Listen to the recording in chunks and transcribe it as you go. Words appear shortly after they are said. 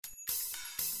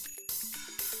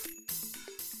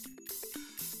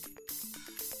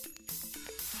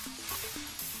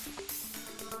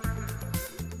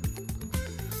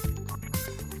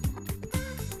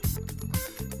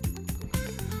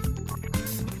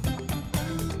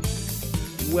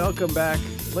Welcome back,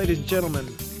 ladies and gentlemen,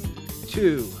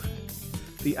 to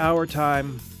the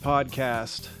HourTime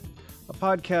podcast, a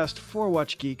podcast for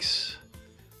Watch Geeks,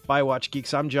 by Watch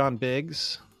Geeks. I'm John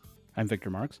Biggs. I'm Victor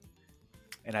Marks.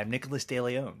 And I'm Nicholas De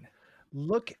Leon.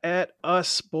 Look at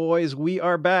us, boys. We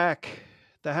are back.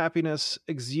 The happiness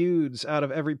exudes out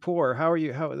of every pore. How are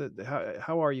you?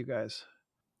 How are you guys?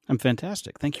 I'm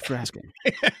fantastic. Thank you for asking.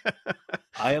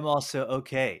 I am also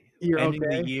okay. You're ending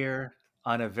okay? the year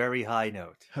on a very high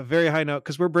note. A very high note,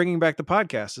 because we're bringing back the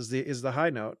podcast is the high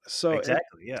note. So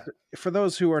exactly, yeah. For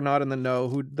those who are not in the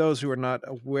know, those who are not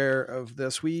aware of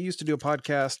this, we used to do a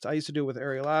podcast. I used to do it with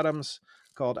Ariel Adams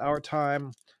called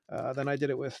HourTime. Then I did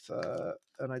it with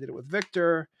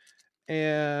Victor,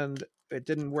 and it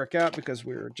didn't work out because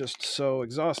we were just so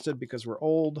exhausted because we're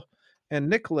old. And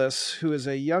Nicholas, who is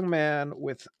a young man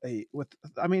with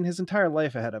his entire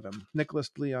life ahead of him,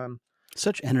 Nicholas Leon.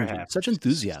 Such energy, such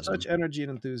enthusiasm. Such energy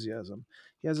and enthusiasm.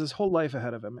 He has his whole life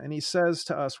ahead of him. And he says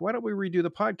to us, why don't we redo the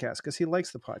podcast? Because he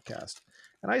likes the podcast.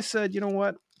 And I said, you know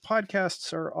what?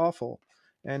 Podcasts are awful.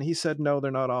 And he said, no, they're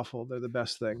not awful. They're the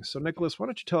best thing. So, Nicholas, why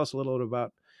don't you tell us a little bit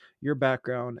about your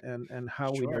background and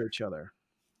how we know each other?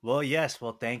 Well, yes.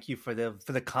 Well, thank you for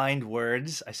the kind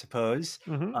words, I suppose.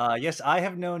 Mm-hmm. Yes, I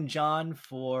have known John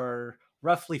for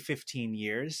roughly 15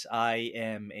 years.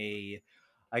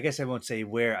 I guess I won't say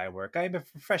where I work. I'm a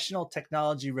professional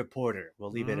technology reporter.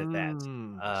 We'll leave it at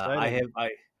that. I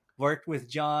worked with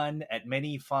John at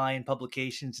many fine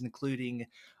publications, including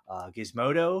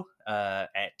Gizmodo,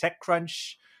 at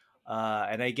TechCrunch,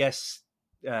 and I guess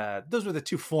those were the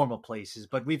two formal places.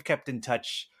 But we've kept in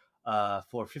touch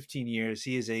for 15 years.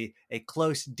 He is a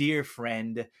close, dear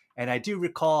friend, and I do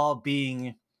recall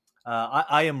being.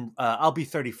 I'll be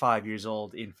 35 years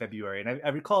old in February, and I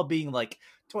recall being like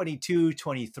 22,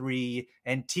 23,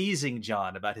 and teasing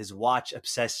John about his watch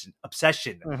obsession.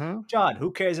 Mm-hmm. John,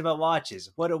 who cares about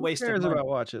watches? What a waste of money. Who cares about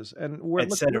watches? And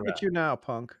look at you now,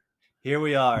 punk. Here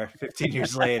we are, 15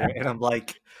 years later, and I'm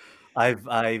like,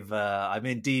 I'm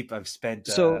in deep. I've spent.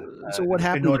 So what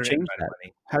happened to change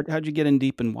that? How'd you get in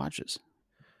deep in watches?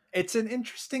 It's an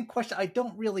interesting question. I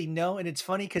don't really know, and it's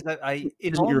funny because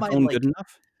Isn't your phone good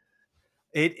enough?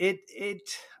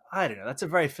 I don't know. That's a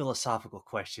very philosophical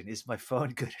question. Is my phone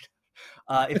good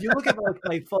enough? If you look at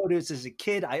my photos as a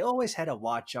kid, I always had a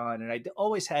watch on, and I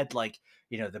always had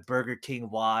the Burger King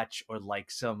watch or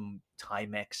like some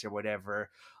Timex or whatever.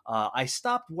 I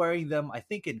stopped wearing them, I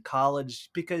think, in college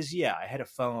because I had a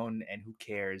phone, and who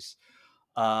cares?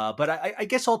 But I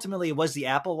guess ultimately it was the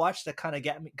Apple Watch that kind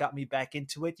of got me back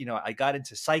into it. I got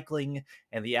into cycling,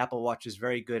 and the Apple Watch is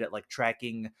very good at like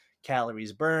tracking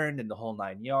calories burned and the whole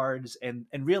 9 yards. And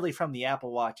really from the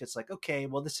Apple Watch, it's like, okay,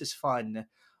 well, this is fun.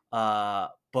 But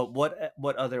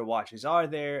what other watches are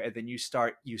there? And then you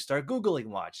start Googling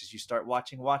watches. You start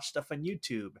watching watch stuff on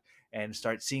YouTube and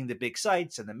start seeing the big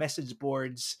sites and the message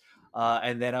boards.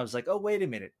 And then I was like, oh, wait a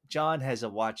minute. John has a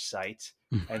watch site.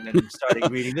 And then I'm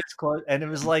starting reading this quote. And it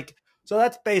was like, so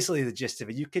that's basically the gist of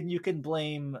it. You can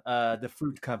blame the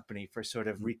fruit company for sort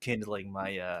of rekindling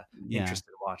my interest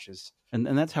in watches.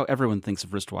 And that's how everyone thinks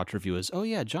of Wristwatch Review is, oh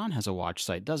yeah, John has a watch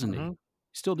site, doesn't he?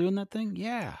 Still doing that thing?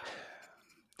 Yeah.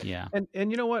 Yeah.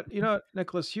 And you know what,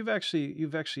 Nicholas, you've actually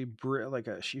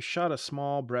you shot a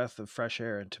small breath of fresh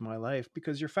air into my life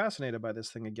because you're fascinated by this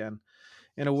thing again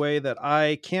in a way that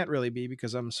I can't really be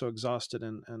because I'm so exhausted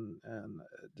and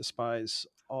despise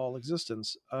all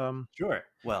existence. Sure.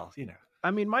 Well,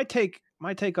 I mean, my take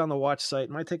on the watch site,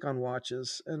 my take on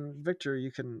watches, and Victor,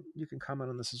 you can comment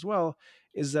on this as well,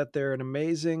 is that they're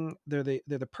they're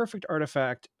the perfect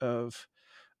artifact of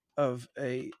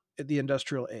the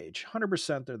industrial age.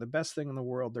 100%, they're the best thing in the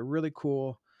world. They're really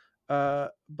cool.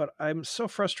 But I'm so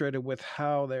frustrated with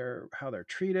how they're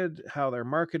treated, how they're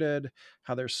marketed,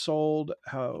 how they're sold,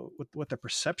 what the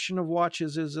perception of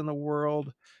watches is in the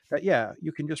world. That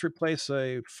you can just replace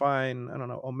a fine, I don't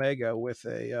know, Omega with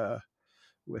your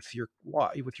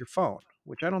phone,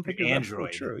 which I don't think is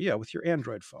absolutely true. Yeah, with your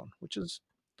Android phone, which is.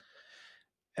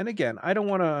 And again, I don't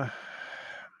want to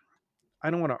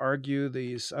argue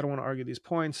these. I don't want to argue these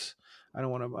points. I don't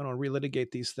want to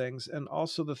relitigate these things. And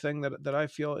also the thing that I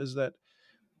feel is that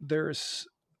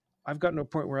I've gotten to a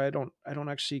point where I don't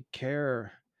actually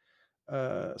care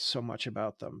so much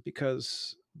about them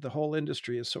because the whole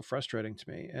industry is so frustrating to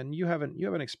me. And you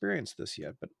haven't experienced this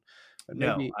yet, but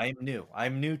maybe... No,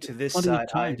 I'm new to this side. Plenty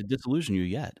of time to disillusion you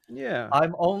yet. Yeah.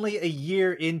 I'm only a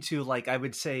year into, like, I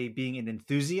would say being an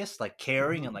enthusiast, like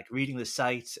caring and like reading the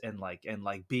sites and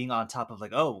being on top of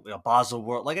like, oh, Basel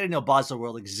World. Like I didn't know Basel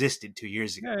World existed 2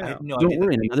 years ago. Yeah. I had no Don't idea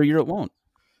worry, in another year it won't.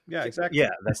 Yeah, exactly.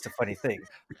 Yeah, that's the funny thing.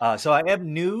 So I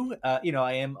am new. I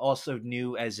am also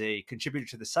new as a contributor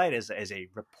to the site, a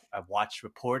watch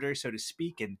reporter, so to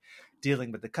speak, and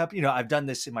dealing with the company. I've done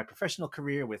this in my professional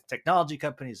career with technology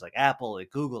companies like Apple,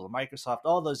 like Google, and Microsoft,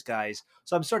 all those guys.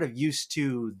 So I'm sort of used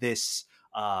to this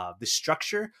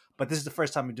structure. But this is the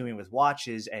first time I'm doing it with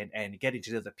watches and getting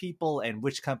to know the people and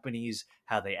which companies,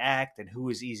 how they act, and who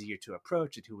is easier to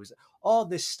approach and who is all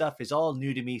this stuff is all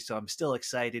new to me. So I'm still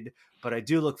excited, but I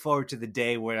do look forward to the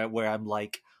day where I'm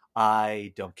like,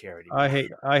 I don't care I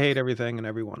anymore. hate everything and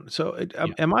everyone. So Yeah.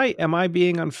 am I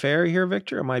being unfair here,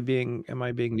 Victor? Am I being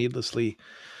needlessly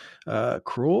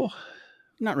cruel?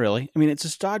 Not really. I mean, it's a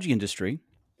stodgy industry,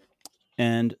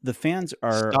 and the fans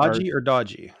are Stodgy or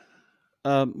dodgy?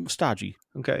 stodgy.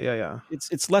 Okay, yeah.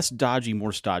 It's less dodgy,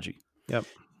 more stodgy. Yep.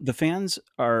 The fans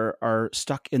are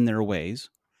stuck in their ways,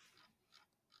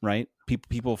 right?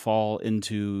 People fall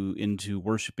into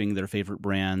worshiping their favorite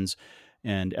brands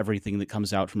and everything that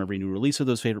comes out from every new release of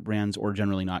those favorite brands, or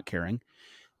generally not caring.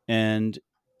 And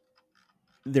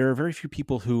there are very few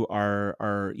people who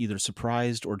are either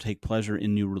surprised or take pleasure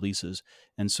in new releases.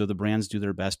 And so the brands do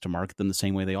their best to market them the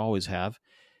same way they always have.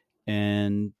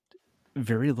 And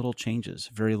very little changes,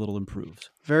 very little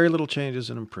improves. Very little changes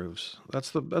and improves.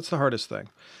 That's the hardest thing.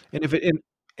 And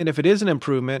if it is an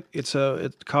improvement,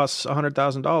 it costs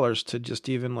 $100,000 to just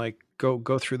even like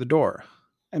go through the door.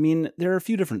 I mean, there are a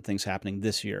few different things happening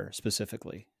this year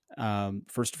specifically.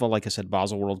 First of all, like I said,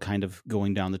 Basel World kind of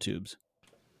going down the tubes.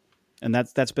 And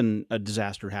that's been a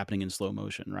disaster happening in slow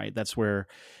motion, right? That's where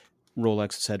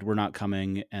Rolex said, we're not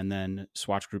coming. And then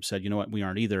Swatch Group said, you know what, we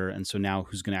aren't either. And so now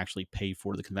who's going to actually pay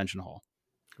for the convention hall?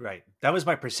 Right. That was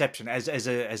my perception as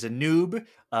a noob.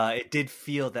 It did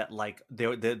feel that like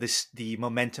the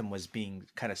momentum was being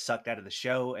kind of sucked out of the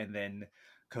show, and then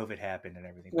COVID happened and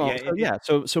everything. But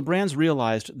Well, so brands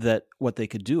realized that what they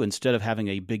could do instead of having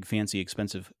a big, fancy,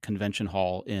 expensive convention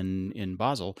hall in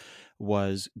Basel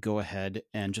was go ahead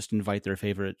and just invite their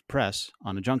favorite press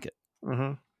on a junket.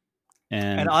 Mm-hmm.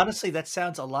 And honestly, that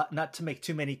sounds a lot. Not to make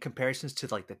too many comparisons to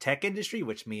like the tech industry,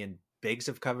 which me and Biggs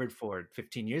have covered for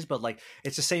 15 years, but like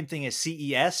it's the same thing as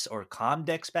CES or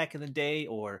Comdex back in the day,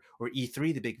 or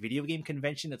E3, the big video game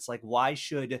convention. It's like, why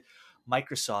should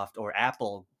Microsoft or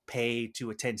Apple pay to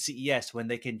attend CES when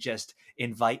they can just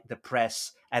invite the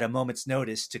press at a moment's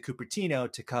notice to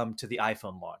Cupertino to come to the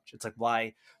iPhone launch? It's like,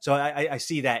 why? So I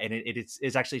see that, and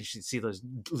it's actually interesting to see those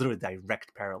literally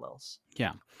direct parallels.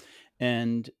 Yeah.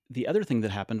 And the other thing that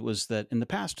happened was that in the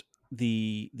past,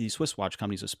 the Swiss watch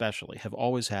companies especially have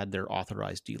always had their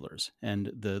authorized dealers.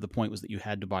 And the point was that you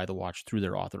had to buy the watch through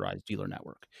their authorized dealer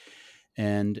network.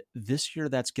 And this year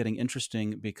that's getting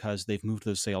interesting because they've moved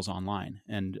those sales online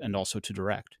and also to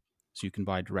direct. So you can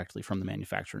buy directly from the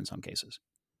manufacturer in some cases.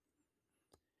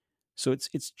 So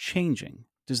it's changing.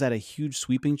 Does that a huge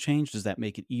sweeping change? Does that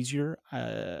make it easier?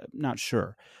 Not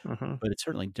sure, but it's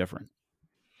certainly different.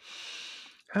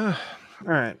 All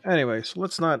right. Anyway, so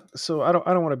let's not. So I don't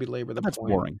want to belabor the That's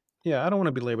point. boring. Yeah, I don't want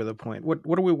to belabor the point. What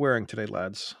are we wearing today,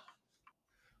 lads?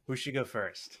 Who should go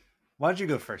first? Why don't you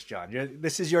go first, John?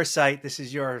 This is your site. This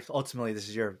is your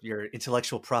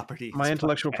intellectual property. My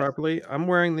intellectual property. I'm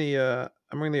wearing the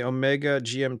Omega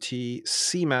GMT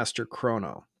Seamaster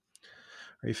Chrono.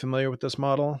 Are you familiar with this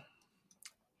model?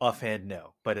 Offhand,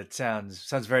 no, but it sounds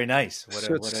very nice.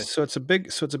 It's a big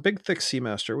thick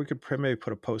Seamaster. We could maybe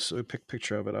put a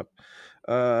picture of it up.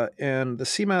 And the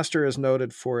Seamaster is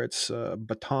noted for its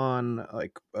baton,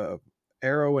 like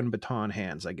arrow and baton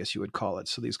hands, I guess you would call it.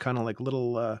 So these kind of like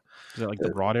little. Is that like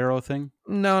the broad arrow thing?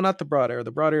 No, not the broad arrow.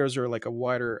 The broad arrows are like a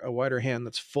wider hand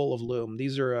that's full of lume.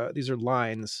 These are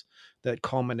lines that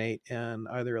culminate in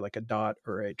either like a dot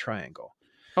or a triangle.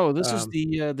 Oh, this is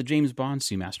the James Bond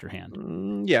Seamaster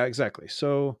hand. Yeah, exactly.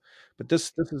 So, but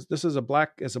this is a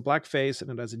black face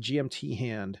and it has a GMT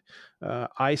hand.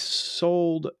 I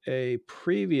sold a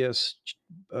previous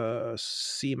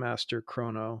Seamaster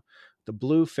Chrono, the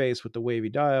blue face with the wavy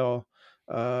dial.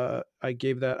 I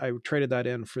traded that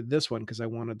in for this one because I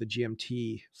wanted the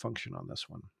GMT function on this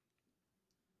one.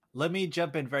 Let me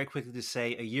jump in very quickly to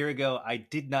say, a year ago, I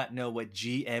did not know what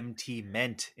GMT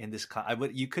meant in this.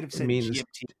 You could have said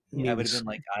GMT. I would have been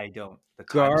like, I don't. The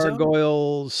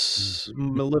gargoyles,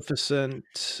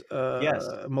 Maleficent, yes,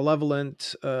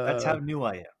 malevolent. That's how new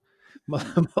I am.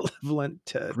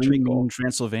 Malevolent Green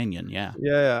Transylvanian, yeah.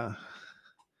 Yeah.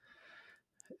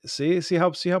 See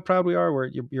how proud we are.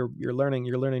 You're learning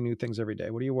new things every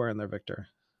day. What are you wearing there, Victor?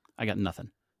 I got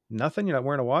nothing. Nothing? You're not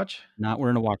wearing a watch? Not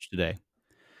wearing a watch today.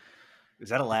 Is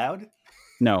that allowed?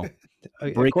 No.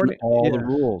 Breaking according, all the yeah.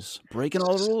 rules. Breaking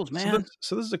all the rules, man.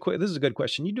 This is this is a good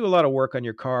question. You do a lot of work on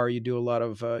your car. You do a lot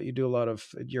of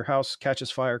your house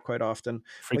catches fire quite often.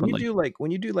 Frequently.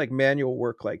 When you do like manual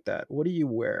work like that, what do you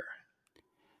wear?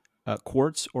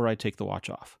 Quartz, or I take the watch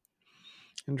off.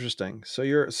 Interesting. So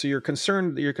you're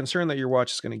concerned that your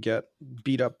watch is going to get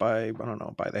beat up by, I don't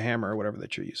know, by the hammer or whatever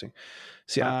that you're using.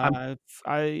 See, I'm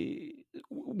I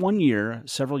one year,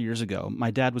 several years ago,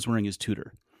 my dad was wearing his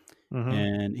Tudor, mhm.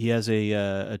 and he has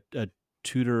a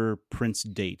Tudor Prince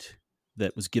date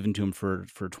that was given to him for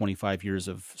 25 years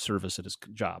of service at his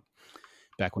job,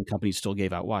 back when companies still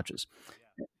gave out watches.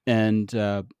 And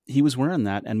he was wearing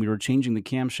that, and we were changing the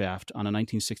camshaft on a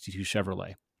 1962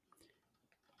 Chevrolet,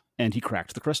 and he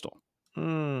cracked the crystal.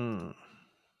 Mm.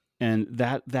 And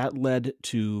that led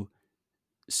to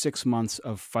 6 months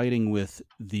of fighting with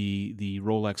the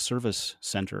Rolex service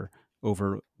center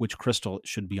over which crystal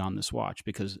should be on this watch,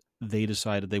 because they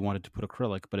decided they wanted to put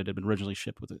acrylic, but it had been originally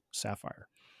shipped with a sapphire.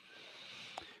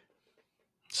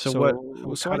 So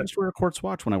I just wear a quartz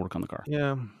watch when I work on the car.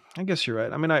 Yeah, I guess you're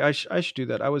right. I mean, I should do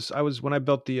that. I was when I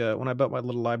built my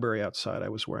little library outside, I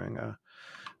was wearing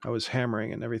I was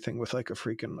hammering and everything with like a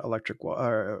freaking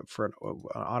for an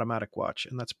automatic watch,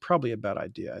 and that's probably a bad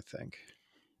idea, I think.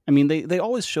 I mean, they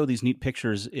always show these neat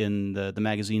pictures in the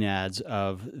magazine ads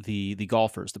of the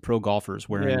golfers, the pro golfers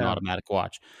wearing an automatic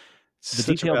watch. The Such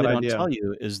a detail bad they don't idea. tell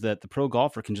you is that the pro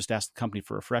golfer can just ask the company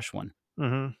for a fresh one.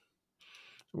 Mm-hmm.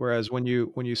 Whereas when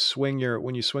you swing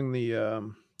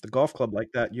the golf club like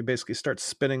that, you basically start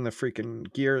spinning the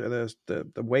freaking gear, the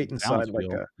weight inside Balance like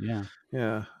wheel,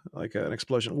 yeah. like an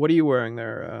explosion. What are you wearing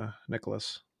there,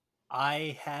 Nicholas?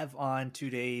 I have on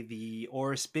today the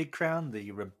Oris Big Crown,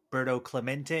 the Roberto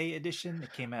Clemente edition.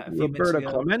 It came out a few minutes Roberto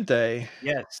ago. Clemente.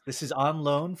 Yes, this is on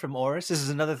loan from Oris. This is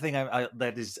another thing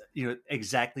that is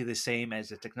exactly the same as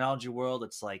the technology world.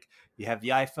 It's like you have the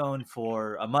iPhone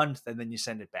for a month and then you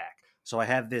send it back. So I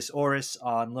have this Oris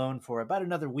on loan for about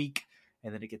another week,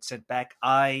 and then it gets sent back.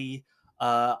 I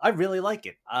really like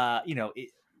it.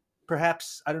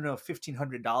 Perhaps I don't know if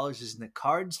 $1,500 is in the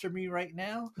cards for me right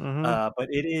now, Mm-hmm. but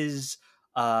it is.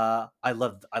 I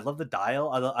love the dial.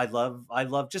 I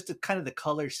love just the kind of the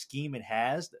color scheme it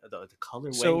has, the colorway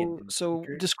and the So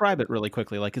speakers. describe it really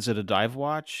quickly. Like, is it a dive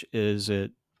watch? Is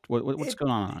it what's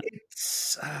going on?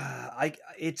 It's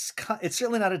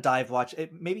certainly not a dive watch.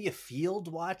 It maybe a field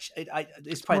watch. It's More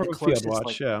probably of the a field closest like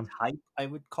watch, yeah. type I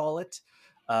would call it.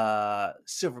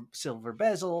 Silver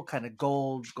bezel, kind of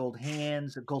gold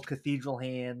hands, gold cathedral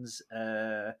hands.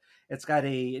 It's got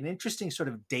an interesting sort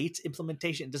of date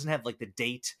implementation. It doesn't have like the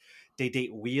date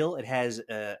wheel. It has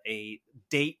a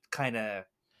date kind of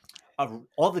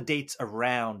all the dates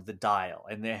around the dial,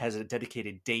 and it has a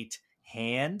dedicated date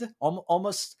hand,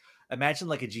 almost imagine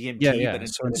like a GMT, Yeah. but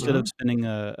So instead instead of of spinning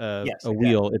yes, a exactly.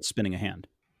 wheel, it's spinning a hand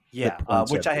that Yeah,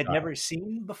 points which at I the had dial. never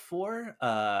seen before.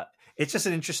 It's just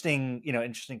an interesting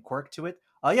quirk to it.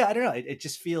 Yeah, I don't know. It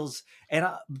just feels, and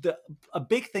a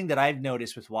big thing that I've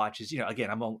noticed with watches, again,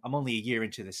 I'm only a year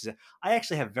into this, is that I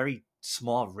actually have very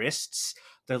small wrists.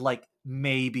 They're like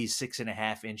maybe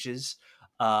 6.5 inches,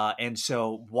 and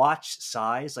so watch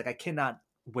size, like I cannot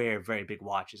wear very big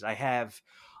watches. I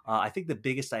think the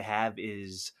biggest I have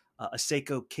is a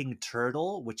Seiko King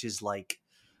Turtle, which is like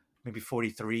maybe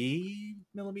 43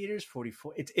 millimeters,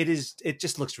 44. It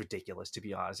just looks ridiculous, to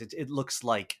be honest. It looks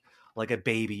like a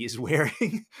baby is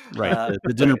wearing. Right.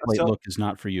 The dinner plate So look is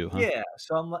not for you, huh? yeah,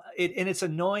 so and it's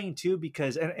annoying too,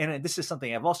 because and this is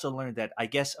something I've also learned, that I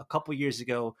guess a couple years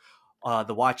ago,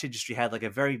 the watch industry had like a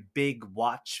very big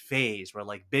watch phase where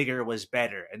like bigger was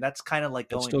better, and that's kind of like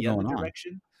It's going still the other going on.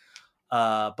 direction.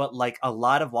 But like a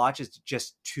lot of watches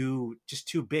just too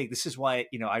big. This is why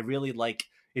I really like,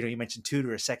 you mentioned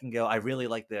Tudor a second ago. I really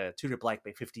like the Tudor Black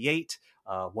Bay 58.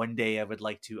 One day I would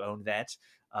like to own that.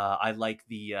 I like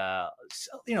the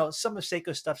some of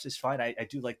Seiko stuff is fine. I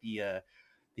do like the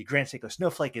Grand Seiko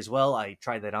Snowflake as well. I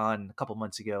tried that on a couple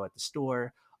months ago at the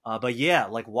store. But yeah,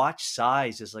 like watch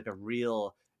size is like a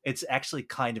real. It's actually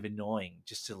kind of annoying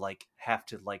just to like have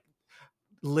to like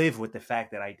live with the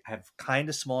fact that I have kind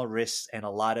of small wrists and a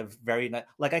lot of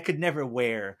like I could never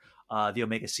wear the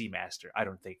Omega Seamaster. I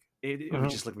don't think it would Mhm.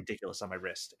 just look ridiculous on my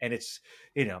wrist, and it's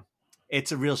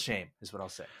a real shame, is what I'll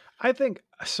say. I think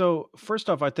so. First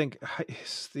off, I think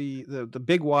the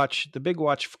big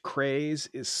watch craze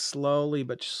is slowly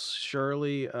but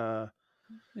surely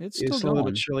It's still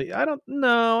going. I don't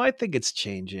know. I think it's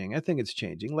changing. I think it's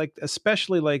changing. Like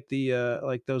especially like the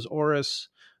like those Oris,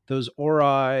 those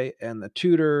Ori, and the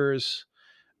Tudors.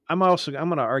 I'm going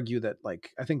to argue that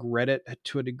like I think Reddit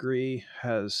to a degree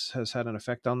has had an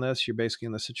effect on this. You're basically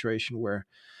in the situation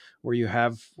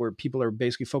where people are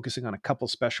basically focusing on a couple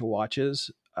special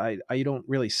watches. I don't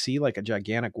really see like a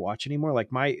gigantic watch anymore.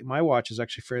 Like my watch is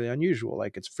actually fairly unusual.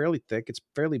 Like it's fairly thick, it's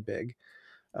fairly big.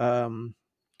 Um,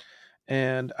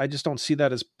 and I just don't see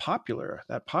that as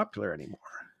that popular anymore.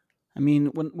 I mean,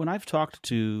 when I've talked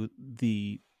to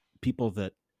the people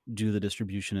that do the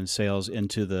distribution and sales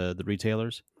into the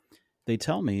retailers, they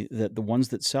tell me that the ones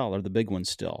that sell are the big ones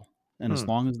still. And as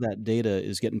long as that data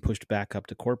is getting pushed back up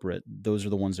to corporate, those are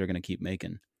the ones they're going to keep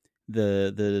making.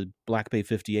 The Black Bay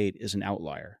 58 is an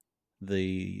outlier.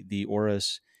 The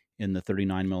Oris in the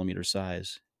 39 millimeter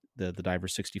size, the Diver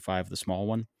 65, the small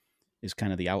one, is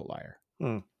kind of the outlier.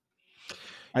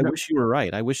 I wish you were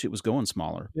right. I wish it was going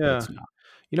smaller, but it's not.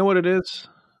 You know what it is?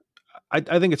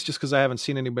 I think it's just because I haven't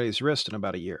seen anybody's wrist in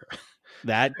about a year.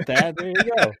 That there you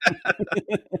go.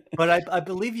 But I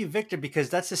believe you, Victor, because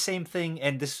that's the same thing.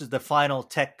 And this is the final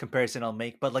tech comparison I'll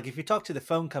make. But like, if you talk to the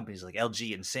phone companies like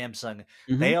LG and Samsung,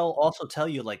 they'll also tell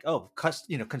you like, oh,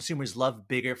 consumers love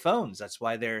bigger phones. That's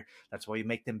why you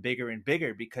make them bigger and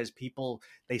bigger, because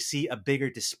they see a bigger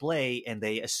display and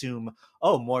they assume,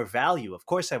 oh, more value. Of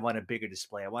course, I want a bigger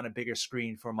display. I want a bigger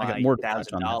screen for I got my more to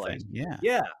touch on that $1,000. thing. Yeah.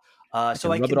 Yeah.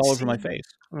 So I rub can it all over see my face.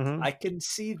 I can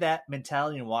see that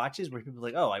mentality in watches where people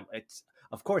are like, oh,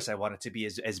 of course I want it to be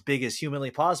as big as humanly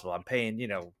possible. I'm paying,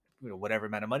 whatever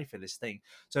amount of money for this thing.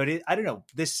 So I don't know,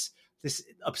 this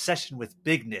obsession with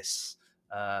bigness.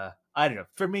 I don't know.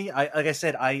 For me, like I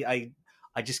said, I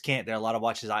just can't. There are a lot of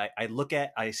watches I look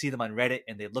at, I see them on Reddit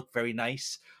and they look very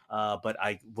nice. But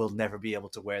I will never be able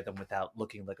to wear them without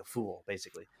looking like a fool,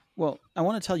 basically. Well, I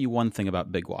want to tell you one thing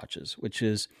about big watches, which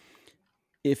is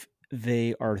if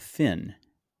they are thin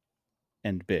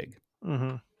and big,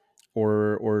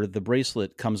 or the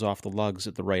bracelet comes off the lugs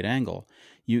at the right angle,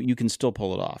 you can still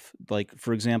pull it off. Like,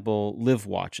 for example, Live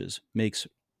Watches makes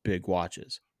big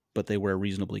watches, but they wear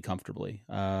reasonably comfortably.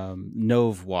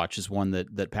 Nove watch is one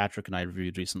that Patrick and I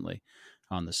reviewed recently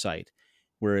on the site,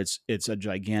 where it's a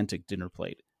gigantic dinner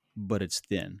plate, but it's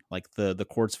thin. Like the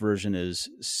quartz version is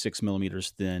 6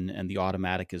 millimeters thin, and the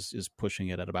automatic is pushing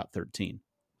it at about 13.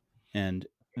 And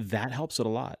that helps it a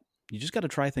lot. You just got to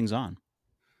try things on.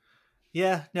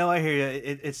 Yeah, no, I hear you.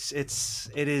 It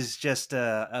is just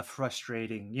a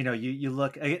frustrating. You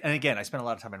look, and again, I spent a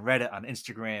lot of time on Reddit, on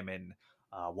Instagram, and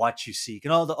Watch You Seek,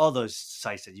 and all those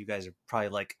sites that you guys are probably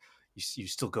like, you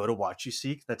still go to Watch You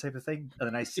Seek, that type of thing. And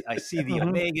then I see the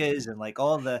Omegas and like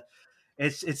all the,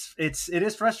 it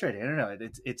is frustrating. I don't know.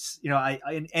 It's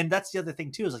and that's the other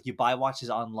thing too, is like, you buy watches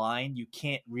online, you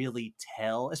can't really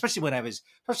tell, especially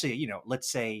let's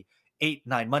say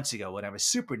 8-9 months ago when I was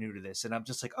super new to this, and I'm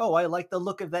just like, oh, I like the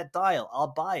look of that dial,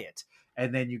 I'll buy it.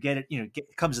 And then you get it,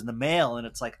 it comes in the mail, and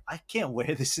it's like, I can't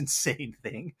wear this insane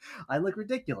thing. I look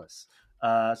ridiculous.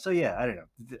 So yeah, I don't know.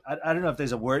 I don't know if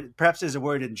there's a word. Perhaps there's a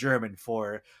word in German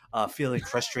for feeling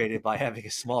frustrated by having a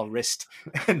small wrist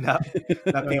and not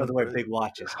being able to wear big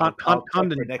watches.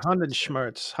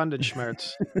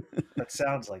 Handenschmerz. That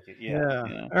sounds like it.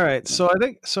 Yeah. All right. So I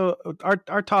think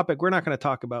our topic. We're not going to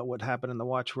talk about what happened in the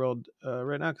watch world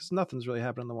right now, because nothing's really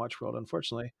happened in the watch world,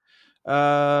 unfortunately.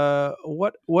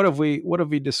 What have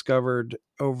we discovered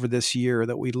over this year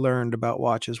that we learned about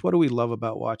watches? What do we love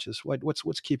about watches?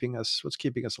 What's keeping us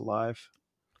alive?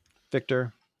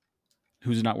 Victor,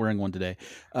 who's not wearing one today?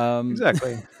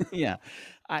 Exactly. Yeah,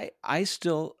 I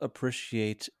still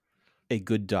appreciate a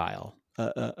good dial,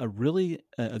 a really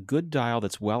good dial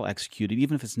that's well executed,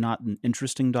 even if it's not an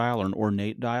interesting dial or an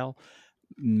ornate dial,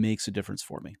 makes a difference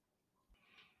for me.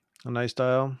 A nice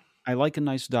dial. I like a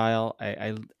nice dial.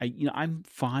 I'm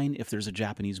fine if there's a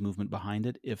Japanese movement behind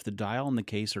it. If the dial and the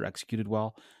case are executed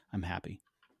well, I'm happy.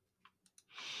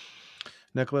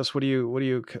 Nicholas, what do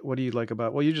you like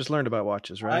about? Well, you just learned about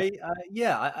watches, right?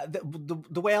 The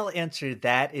way I'll answer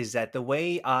that is that the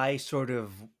way I sort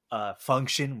of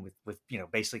function with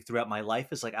basically throughout my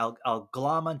life is like, I'll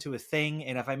glom onto a thing,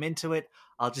 and if I'm into it,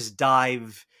 I'll just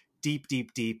dive deep,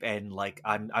 and like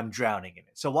I'm drowning in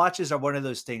it. So watches are one of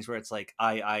those things where it's like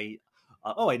I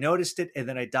noticed it, and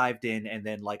then I dived in, and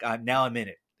then like I'm in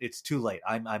it. It's too late.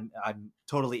 I'm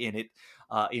totally in it.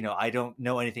 I don't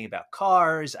know anything about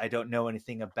cars. I don't know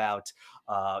anything about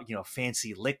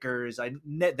fancy liquors.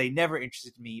 They never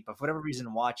interested me, but for whatever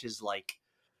reason, watches like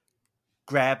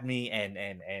grabbed me,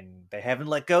 and they haven't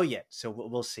let go yet. So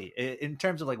we'll see. In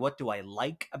terms of like, what do I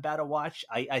like about a watch?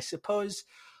 I suppose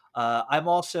I'm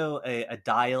also a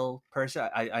dial person.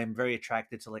 I'm very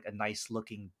attracted to like a nice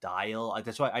looking dial.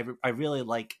 That's why I really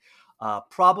like,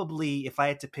 probably if I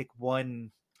had to pick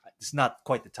one, it's not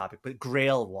quite the topic, but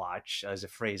Grail watch as a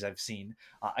phrase I've seen.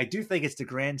 I do think it's the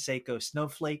Grand Seiko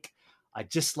Snowflake. I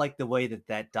just like the way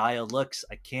that dial looks.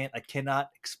 I cannot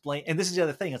explain. And this is the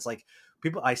other thing. It's like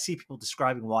I see people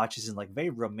describing watches in like very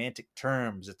romantic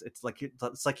terms. It's like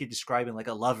it's like you're describing like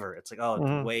a lover. It's like, oh,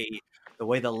 Mhm. the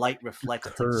way the light The reflects.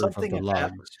 It's like curve of something the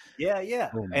about, lugs. yeah.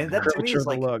 Oh my And The that to god. me curvature is of the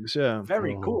like lugs, yeah.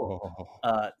 very cool.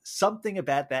 Oh. Something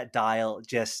about that dial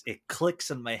just it clicks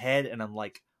in my head, and I'm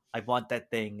like, I want that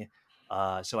thing.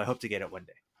 So I hope to get it one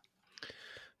day.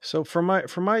 So from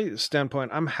my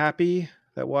standpoint, I'm happy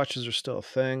that watches are still a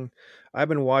thing. I've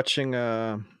been watching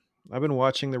the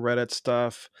Reddit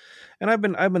stuff, and I've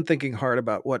been thinking hard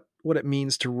about what it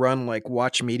means to run like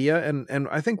watch media, and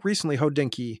I think recently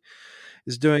Hodinky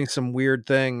is doing some weird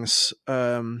things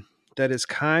that is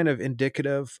kind of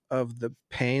indicative of the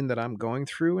pain that I'm going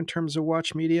through in terms of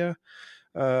watch media.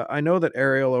 I know that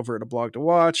Ariel over at A Blog to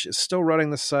Watch is still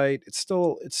running the site. It's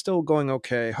still going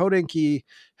okay. Hodinky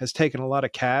has taken a lot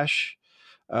of cash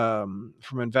from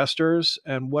investors,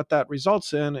 and what that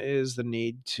results in is the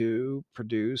need to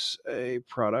produce a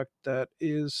product that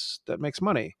makes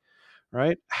money.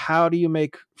 Right? How do you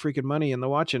make freaking money in the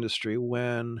watch industry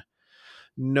when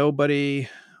nobody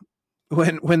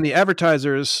when the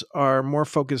advertisers are more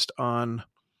focused on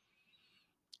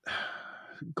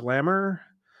glamour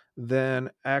than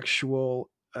actual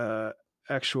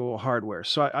hardware.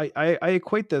 So I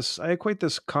equate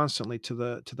this constantly to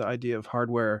the idea of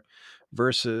hardware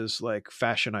versus like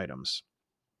fashion items.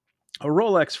 A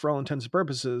Rolex, for all intents and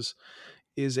purposes,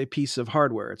 is a piece of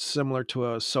hardware. It's similar to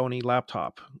a Sony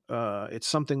laptop. It's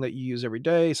something that you use every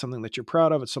day, something that you're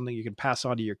proud of. It's something you can pass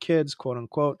on to your kids, quote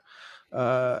unquote,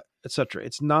 etc.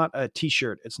 It's not a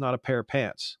T-shirt. It's not a pair of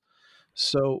pants.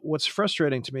 So what's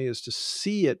frustrating to me is to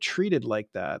see it treated like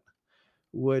that,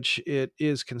 which it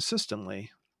is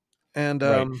consistently. And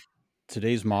Right.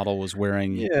 Today's model was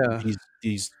wearing yeah,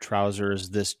 these trousers,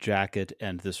 this jacket,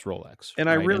 and this Rolex, and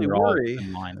right? And they're all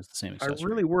in line as the same I accessory.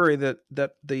 really worry that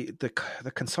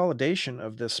the consolidation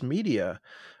of this media,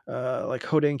 like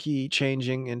Hodinkee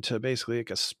changing into basically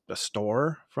like a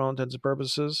store for all intents and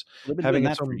purposes, They've been doing having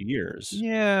its that for own. years.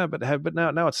 Yeah, but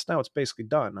now it's basically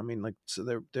done. I mean, like so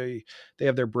they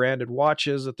have their branded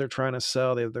watches that they're trying to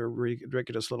sell. They have their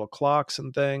ridiculous little clocks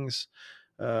and things.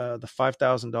 The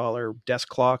 $5,000 desk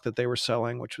clock that they were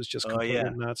selling, which was just Oh completely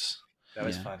yeah, nuts. that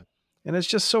was Yeah. fun. And it's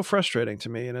just so frustrating to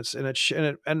me, and it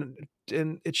shouldn't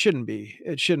be.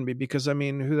 It shouldn't be, because I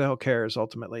mean, who the hell cares?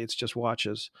 Ultimately, it's just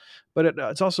watches. But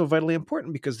it's also vitally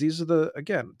important, because these are the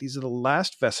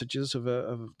last vestiges of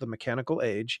the mechanical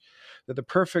age. They're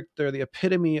the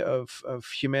epitome of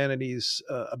humanity's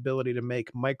ability to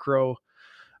make micro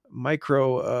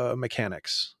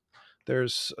mechanics.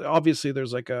 There's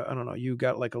like a, I don't know, you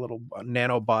got like a little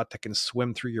nanobot that can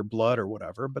swim through your blood or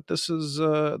whatever, but this is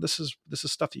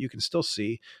stuff that you can still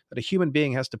see, that a human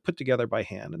being has to put together by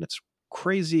hand, and it's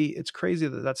crazy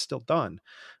that that's still done,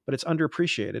 but it's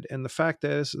underappreciated. And the fact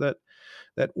is that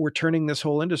we're turning this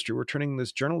watch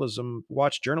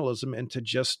journalism, into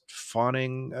just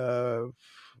fawning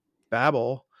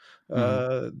babble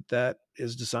Mhm. that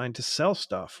is designed to sell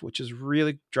stuff, which is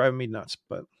really driving me nuts.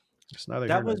 But it's neither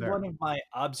here That nor was there. one of my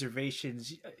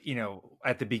observations,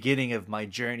 at the beginning of my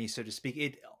journey, so to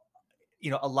speak.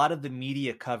 A lot of the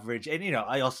media coverage, and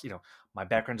I also, my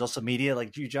background's also media,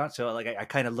 like you, John. So like I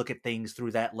kind of look at things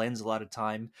through that lens a lot of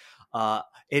time.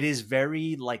 It is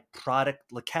very like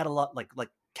product, like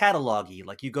catalog-y.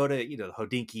 Like you go to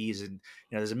Hodinkies, and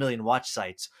there's a million watch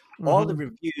sites. All the Hmm.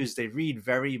 reviews, they read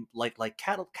very like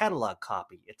catalog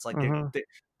copy. It's like Hmm.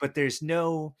 but there's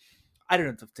no, I don't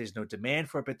know if there's no demand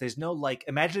for it, but there's no, like,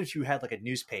 imagine if you had like a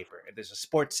newspaper and there's a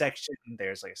sports section,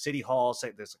 there's like a city hall,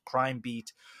 there's a crime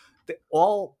beat.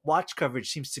 All watch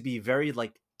coverage seems to be very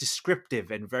like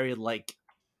descriptive and very like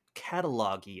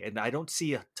catalogy, and I don't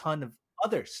see a ton of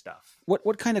other stuff.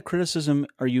 What kind of criticism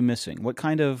are you missing? What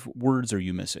kind of words are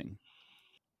you missing?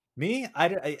 Me,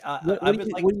 I, I What do would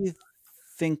you like, what do you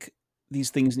think these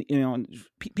things?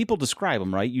 People describe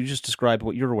them, right? You just described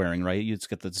what you're wearing, right? It's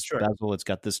got this sure. bezel, it's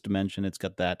got this dimension, it's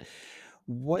got that.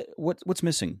 What's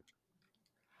missing?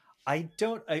 I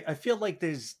feel like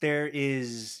there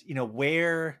is,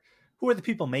 where, who are the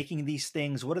people making these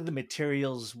things? What are the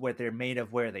materials, what they're made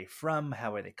of? Where are they from?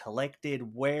 How are they collected?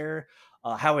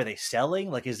 How are they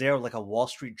selling? Like, is there like a Wall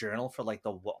Street Journal for like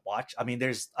the watch? I mean,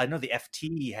 I know the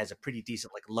FT has a pretty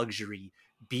decent like luxury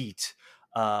beat,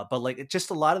 but like just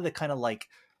a lot of the kind of like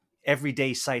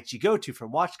everyday sites you go to for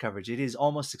watch coverage, it is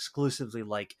almost exclusively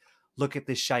like, look at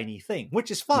this shiny thing, which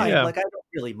is fine. Yeah. Like,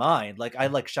 really mind. Like, I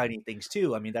like shiny things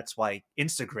too. I mean, that's why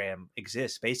Instagram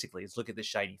exists. Basically, is look at this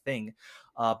shiny thing.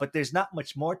 But there's not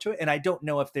much more to it, and I don't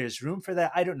know if there's room for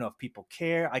that. I don't know if people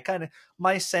care.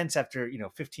 My sense after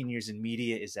 15 years in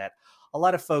media is that a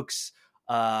lot of folks,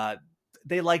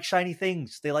 they like shiny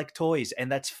things, they like toys,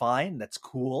 and that's fine. That's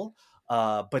cool.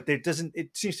 But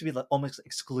it seems to be like almost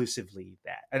exclusively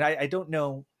that, and I don't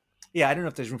know. Yeah, I don't know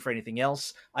if there's room for anything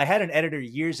else. I had an editor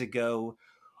years ago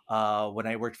when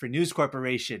I worked for News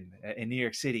Corporation in New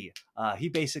York City. He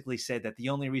basically said that the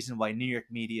only reason why New York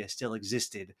media still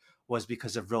existed was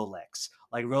because of Rolex.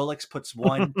 Like, Rolex puts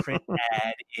one print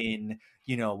ad in,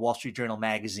 Wall Street Journal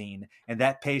magazine, and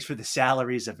that pays for the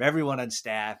salaries of everyone on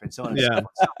staff and so on and so Yeah.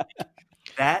 forth. So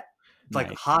that, like,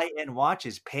 Nice. high-end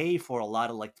watches pay for a lot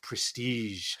of like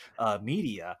prestige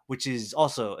media, which is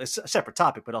also a separate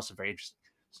topic, but also very interesting.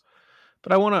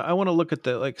 But I want to look at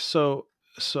the like so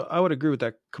I would agree with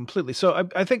that completely. So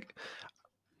I think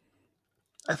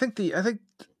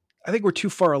we're too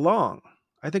far along.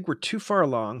 I think we're too far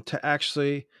along to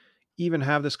actually even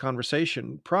have this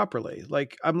conversation properly.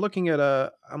 Like, I'm looking at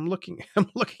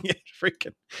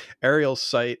freaking Ariel's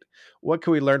site. What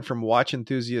can we learn from watch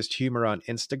enthusiast humor on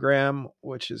Instagram?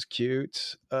 Which is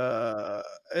cute.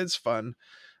 It's fun.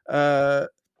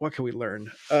 What can we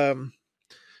learn?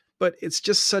 But it's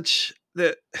just such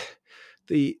that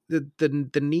the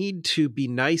need to be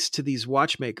nice to these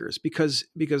watchmakers because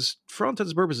for all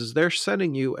intents and purposes they're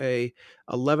sending you a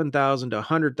 $11,000 to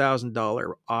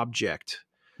 $100,000 object,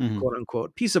 quote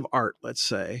unquote, piece of art, let's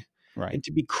say, Right. and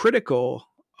to be critical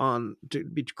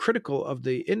of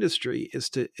the industry is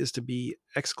to be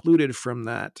excluded from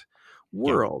that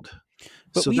world.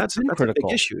 But So we've that's been a big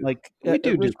critical. issue. Like We at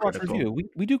do Wristwatch critical. Review,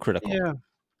 we do critical. Yeah,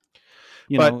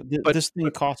 You but know, this thing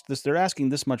costs this. They're asking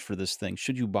this much for this thing.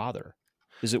 Should you bother?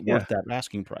 Is it yeah. worth that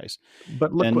asking price?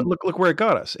 But look And where it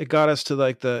got us. It got us to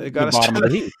like it got us bottom to of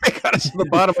the heap. It got us to the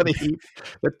bottom of the heap.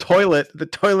 The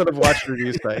toilet of watch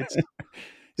review sites.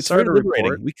 It's Sorry very to liberating.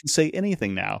 report. We can say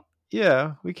anything now.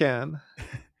 Yeah, we can.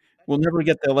 We'll never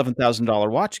get the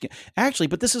 $11,000 watch again. Actually,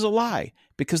 but this is a lie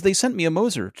because they sent me a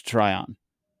Moser to try on.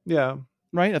 Yeah.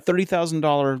 Right? A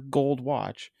 $30,000 gold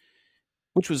watch,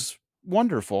 which was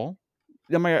wonderful.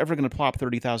 Am I ever going to plop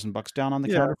 $30,000 down on the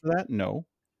counter for that? No.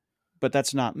 But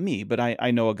that's not me. But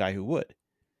I know a guy who would.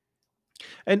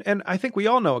 And I think we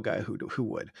all know a guy who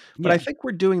would. But I think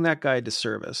we're doing that guy a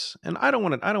disservice. And I don't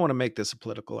want to make this a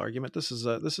political argument. This is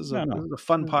a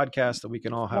fun podcast that we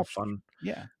can all have fun.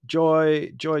 Yeah.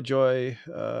 Joy,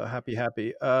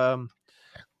 happy.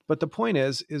 But the point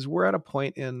is we're at a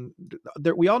point in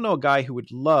there. We all know a guy who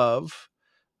would love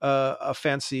a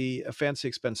fancy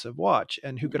expensive watch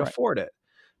and who could afford it.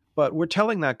 But we're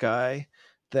telling that guy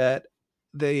that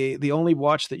the only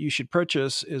watch that you should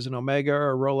purchase is an Omega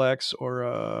or a Rolex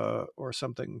or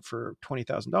something for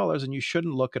 $20,000, and you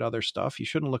shouldn't look at other stuff. You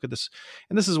shouldn't look at this.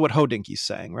 And this is what Hodinky's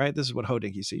saying, right? This is what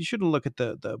Hodinky said. You shouldn't look at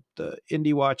the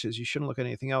indie watches. You shouldn't look at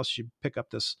anything else. You should pick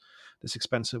up this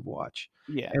expensive watch.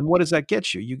 Yeah. And what does that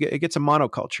get you? It gets a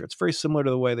monoculture. It's very similar to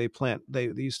the way they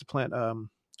used to plant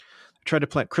tried to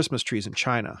plant Christmas trees in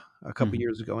China a couple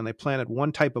years ago, and they planted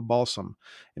one type of balsam.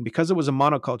 And because it was a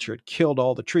monoculture, it killed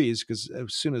all the trees because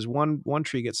as soon as one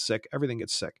tree gets sick, everything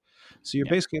gets sick. So you're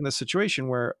basically in this situation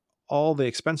where all the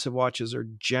expensive watches are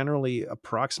generally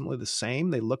approximately the same.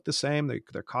 They look the same. They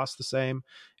cost the same.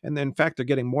 And then, in fact, they're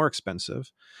getting more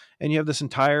expensive. And you have this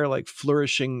entire like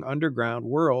flourishing underground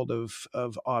world of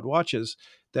odd watches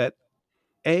that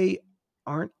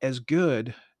aren't as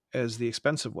good as the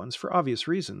expensive ones for obvious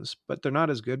reasons, but they're not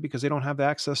as good because they don't have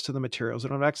access to the materials. They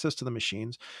don't have access to the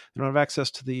machines. They don't have access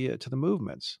to the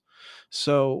movements.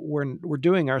 So we're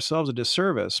doing ourselves a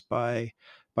disservice by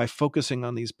focusing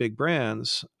on these big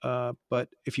brands. But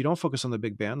if you don't focus on the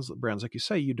big brands, like you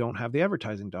say, you don't have the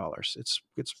advertising dollars.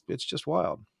 It's just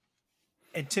wild.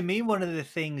 And to me, one of the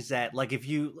things that, like,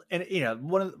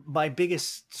 one of my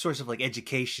biggest source of like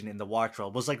education in the watch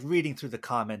world was like reading through the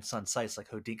comments on sites like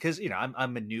Houdini, because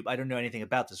I'm a noob. I don't know anything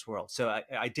about this world, so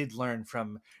I did learn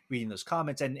from reading those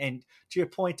comments. And to your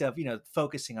point of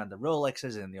focusing on the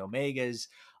Rolexes and the Omegas,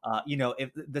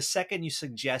 if the second you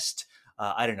suggest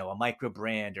I don't know, a micro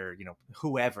brand or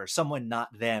whoever, someone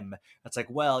not them, that's like,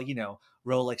 well,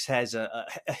 Rolex has a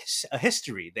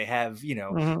history. They have,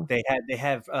 they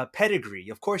have a pedigree.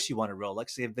 Of course, you want a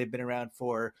Rolex. They've been around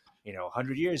for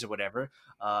 100 years or whatever.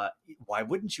 Why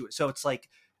wouldn't you? So it's like,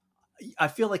 I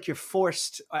feel like you're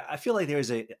forced. I feel like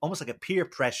there's almost like a peer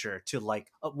pressure to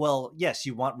like, well, yes,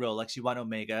 you want Rolex, you want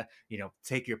Omega,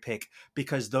 take your pick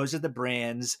because those are the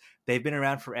brands. They've been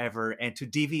around forever, and to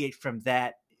deviate from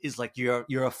that is like you're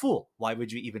a fool. Why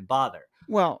would you even bother?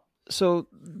 Well, so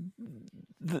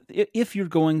if you're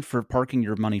going for parking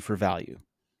your money for value,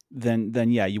 then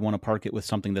yeah, you want to park it with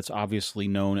something that's obviously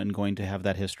known and going to have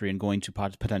that history and going to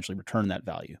potentially return that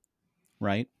value,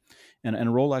 right? And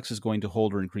Rolex is going to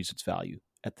hold or increase its value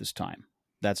at this time.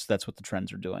 That's what the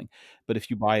trends are doing. But if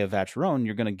you buy a Vacheron,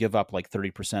 you're going to give up like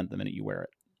 30% the minute you wear it,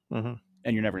 Mm-hmm.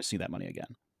 and you're never going to see that money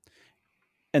again.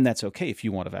 And that's okay if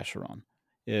you want a Vacheron.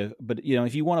 But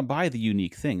if you want to buy the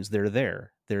unique things, they're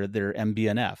there. They're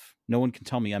MBNF. No one can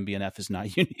tell me MBNF is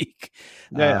not unique.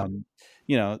 Yeah.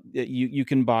 You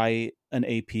can buy an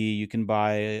AP, you can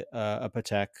buy a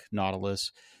Patek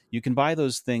Nautilus, you can buy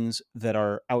those things that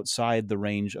are outside the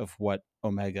range of what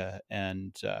Omega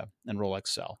and Rolex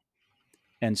sell,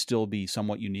 and still be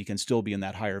somewhat unique and still be in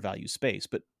that higher value space.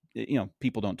 But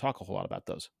people don't talk a whole lot about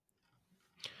those.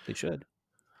 They should.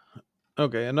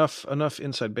 Okay, enough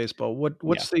inside baseball.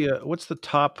 Yeah. What's the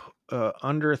top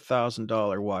under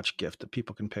 $1,000 watch gift that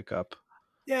people can pick up?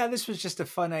 Yeah, this was just a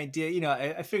fun idea.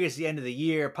 I figure it's the end of the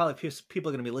year. Probably people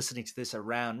are going to be listening to this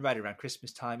right around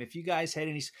Christmas time. If you guys had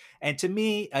any, and to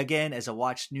me, again, as a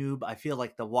watch noob, I feel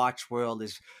like the watch world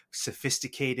is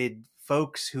sophisticated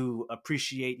folks who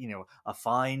appreciate, a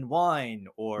fine wine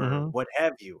or Mm-hmm. what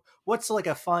have you. What's like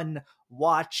a fun,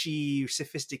 watchy,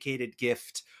 sophisticated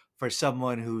gift for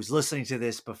someone who's listening to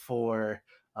this before,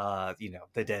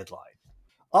 the deadline?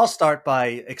 I'll start by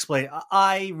explaining.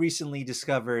 I recently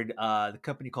discovered the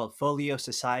company called Folio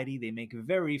Society. They make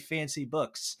very fancy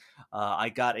books. I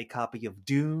got a copy of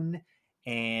Dune,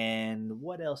 and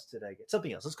what else did I get?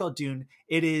 Something else. Let's call it Dune.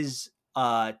 It is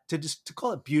to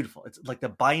call it beautiful. It's like the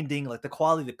binding, like the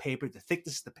quality of the paper, the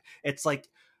thickness. It's like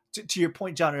to your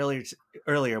point, John,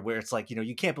 earlier, where it's like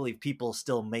you can't believe people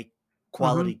still make Mm-hmm.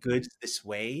 quality goods this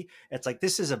way. It's like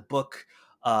this is a book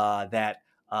that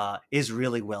is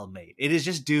really well made. It is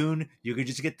just Dune. You could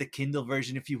just get the Kindle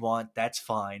version if you want. That's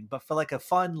fine. But for like a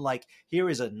fun, like here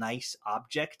is a nice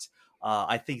object.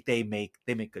 I think they make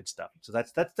good stuff. So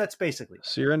that's basically it.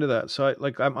 So you're into that. So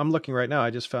I'm looking right now.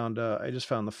 I just found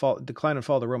the Decline and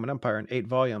Fall of the Roman Empire in 8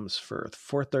 volumes for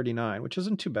 $439, which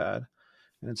isn't too bad,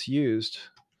 and it's used.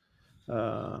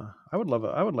 I would love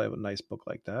a nice book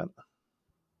like that.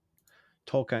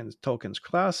 Tolkien's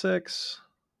classics.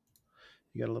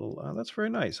 You got a little. That's very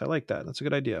nice. I like that. That's a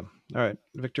good idea. All right,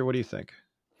 Victor, what do you think?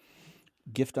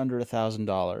 Gift under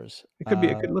 $1,000. It could be.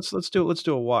 It could. Let's do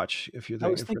a watch if you I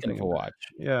think was if you're thinking of thinking a about. watch.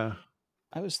 Yeah.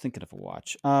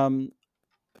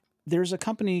 There's a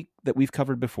company that we've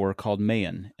covered before called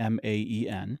Mayen,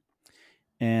 Maen,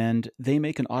 and they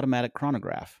make an automatic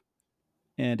chronograph.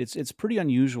 And it's pretty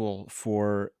unusual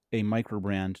for a micro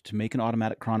brand to make an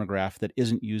automatic chronograph that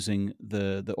isn't using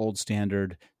the old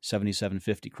standard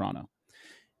 7750 chrono.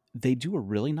 They do a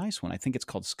really nice one. I think it's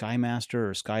called Skymaster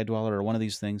or Skydweller or one of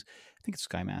these things. I think it's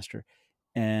Skymaster,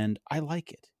 and I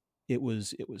like it. It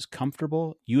was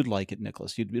comfortable. You'd like it,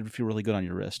 Nicholas. You'd feel really good on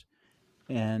your wrist,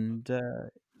 and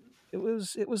it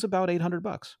was about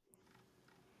 $800.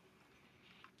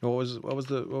 What was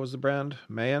the brand?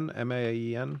 Mayen,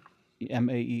 Maen.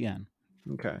 Maen.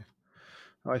 Okay.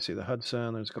 Oh, I see the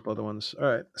Hudson. There's a couple other ones. All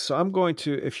right. So I'm going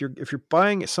to if you're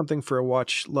buying something for a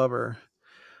watch lover,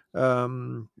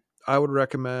 um, I would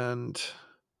recommend.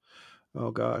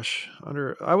 Oh gosh,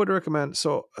 I would recommend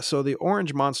so the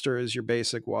Orange Monster is your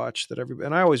basic watch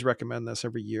and I always recommend this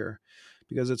every year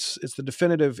because it's the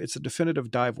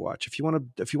definitive dive watch. If you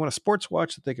want a sports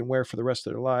watch that they can wear for the rest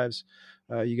of their lives,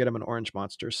 you get them an Orange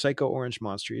Monster, Psycho Orange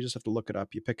Monster. You just have to look it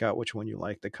up. You pick out which one you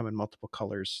like. They come in multiple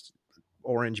colors,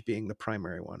 orange being the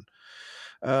primary one.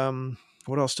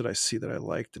 What else did I see that I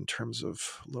liked in terms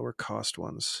of lower cost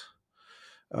ones?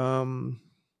 Um,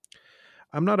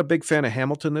 I'm not a big fan of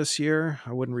Hamilton this year.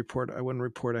 I wouldn't report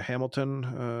a Hamilton.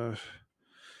 I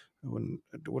wouldn't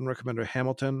recommend a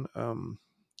Hamilton.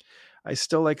 I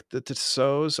still like the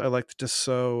Tissot's. I like the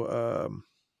Tissot.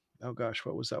 Oh gosh,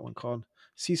 what was that one called?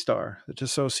 Sea Star. The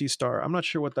Tissot Sea Star. I'm not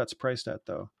sure what that's priced at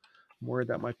though. I'm worried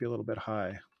that might be a little bit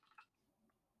high.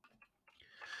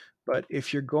 But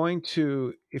if you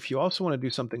also want to do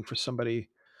something for somebody,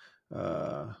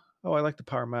 I like the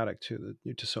Powermatic too. The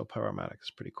new Tissot Powermatic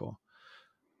is pretty cool.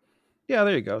 Yeah,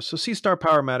 there you go. So C Star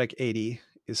Powermatic 80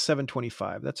 is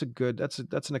 725. That's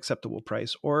an acceptable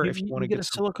price. Or You, if you you want can to get get a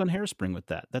some, silicone hairspring with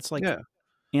that. That's like yeah.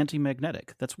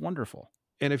 anti-magnetic. That's wonderful.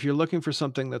 And if you're looking for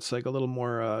something that's like a little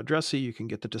more dressy, you can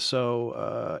get the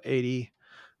Tissot 80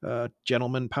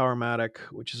 Gentleman Powermatic,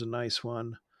 which is a nice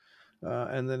one.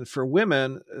 And then for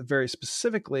women, very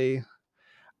specifically,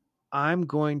 I'm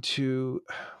going to.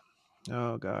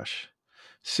 Oh gosh,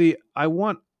 see, I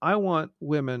want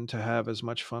women to have as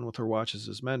much fun with their watches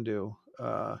as men do,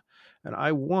 and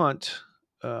I want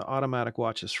automatic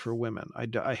watches for women.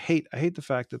 I hate the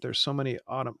fact that there's so many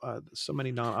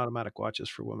non-automatic watches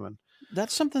for women.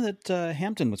 That's something that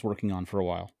Hampton was working on for a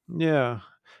while. Yeah.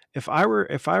 If I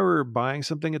were buying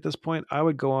something at this point, I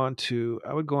would go on to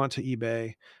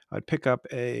eBay. I'd pick up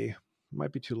it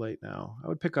might be too late now. I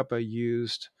would pick up a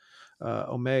used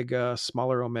Omega,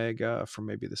 smaller Omega from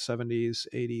maybe the 70s,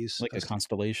 80s. Like a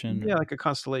Constellation? Yeah, like a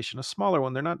Constellation, a smaller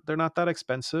one. They're not that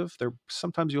expensive.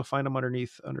 Sometimes you'll find them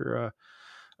under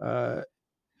uh,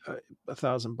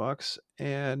 $1,000,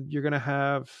 and you're gonna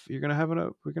have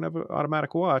an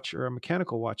automatic watch or a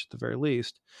mechanical watch at the very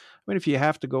least. I mean, if you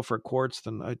have to go for a quartz,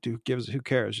 then who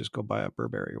cares? Just go buy a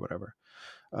Burberry or whatever.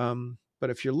 But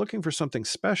if you're looking for something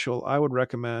special, I would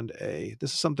recommend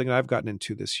this is something I've gotten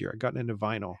into this year. I've gotten into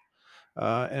vinyl.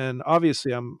 And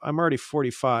obviously I'm already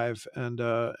 45, and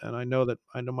I know that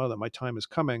my time is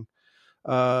coming.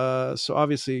 So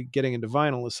obviously getting into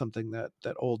vinyl is something that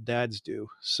old dads do.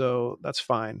 So that's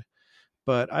fine.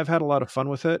 But I've had a lot of fun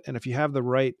with it. And if you have the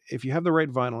right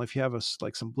vinyl, if you have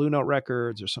like some Blue Note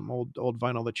records or some old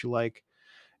vinyl that you like,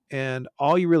 and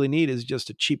all you really need is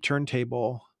just a cheap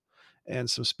turntable and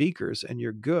some speakers, and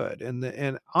you're good.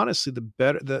 And honestly,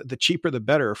 the cheaper the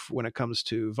better when it comes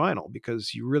to vinyl,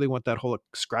 because you really want that whole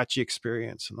scratchy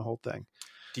experience and the whole thing.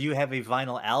 Do you have a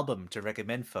vinyl album to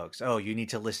recommend folks? Oh, you need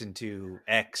to listen to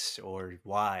X or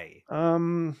Y.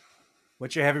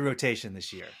 What's your heavy rotation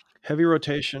this year? Heavy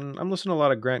rotation. I'm listening to a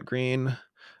lot of Grant Green.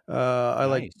 I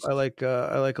like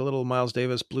a little Miles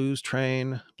Davis Blue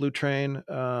Train.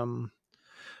 I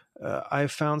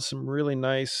found some really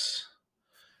nice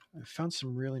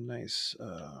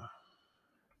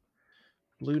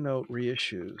Blue Note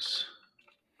reissues.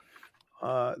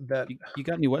 That you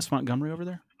got any West Montgomery over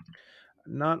there?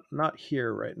 Not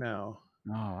here right now.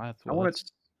 Oh, I want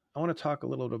to talk a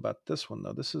little bit about this one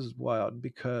though. This is wild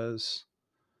because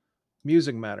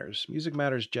music matters. Music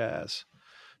matters jazz.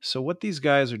 So what these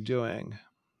guys are doing,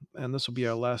 and this will be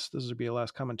our last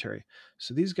commentary.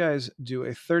 So these guys do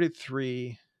a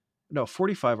 45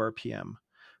 RPM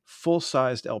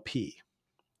full-sized LP.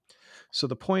 So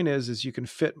the point is you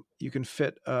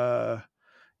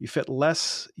fit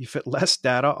less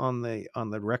data on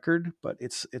the record, but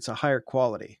it's a higher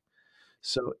quality.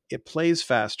 So it plays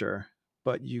faster,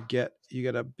 but you get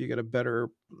a better,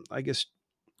 I guess,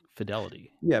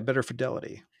 fidelity. Yeah, better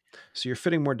fidelity. So you're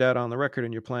fitting more data on the record,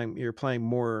 and you're playing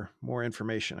more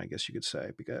information, I guess you could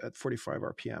say, because at 45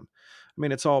 RPM. I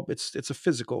mean, it's a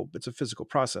physical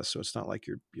process, so it's not like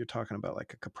you're talking about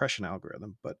like a compression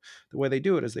algorithm. But the way they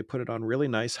do it is they put it on really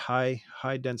nice high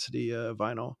density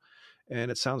vinyl, and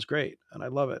it sounds great, and I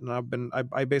love it. And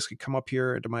I basically come up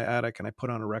here into my attic and I put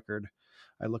on a record.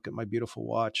 I look at my beautiful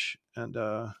watch and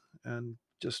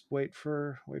just wait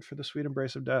for the sweet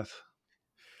embrace of death.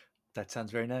 That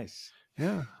sounds very nice.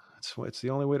 Yeah, it's the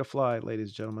only way to fly, ladies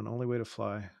and gentlemen. Only way to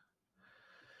fly.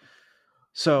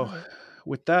 So,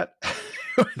 with that,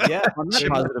 yeah, on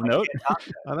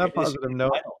that positive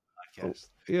note,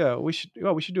 yeah, we should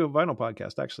do a vinyl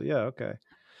podcast. Actually, yeah, okay.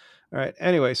 All right.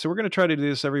 Anyway, so we're going to try to do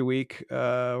this every week.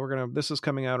 This is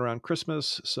coming out around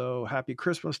Christmas, so happy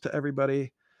Christmas to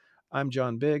everybody. I'm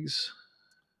John Biggs.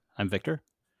 I'm Victor.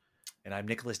 And I'm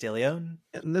Nicholas DeLeon.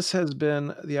 And this has been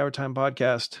the HourTime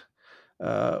podcast.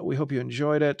 We hope you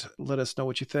enjoyed it. Let us know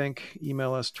what you think.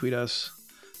 Email us, tweet us.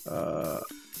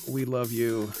 We love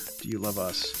you. Do you love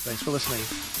us? Thanks for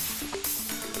listening.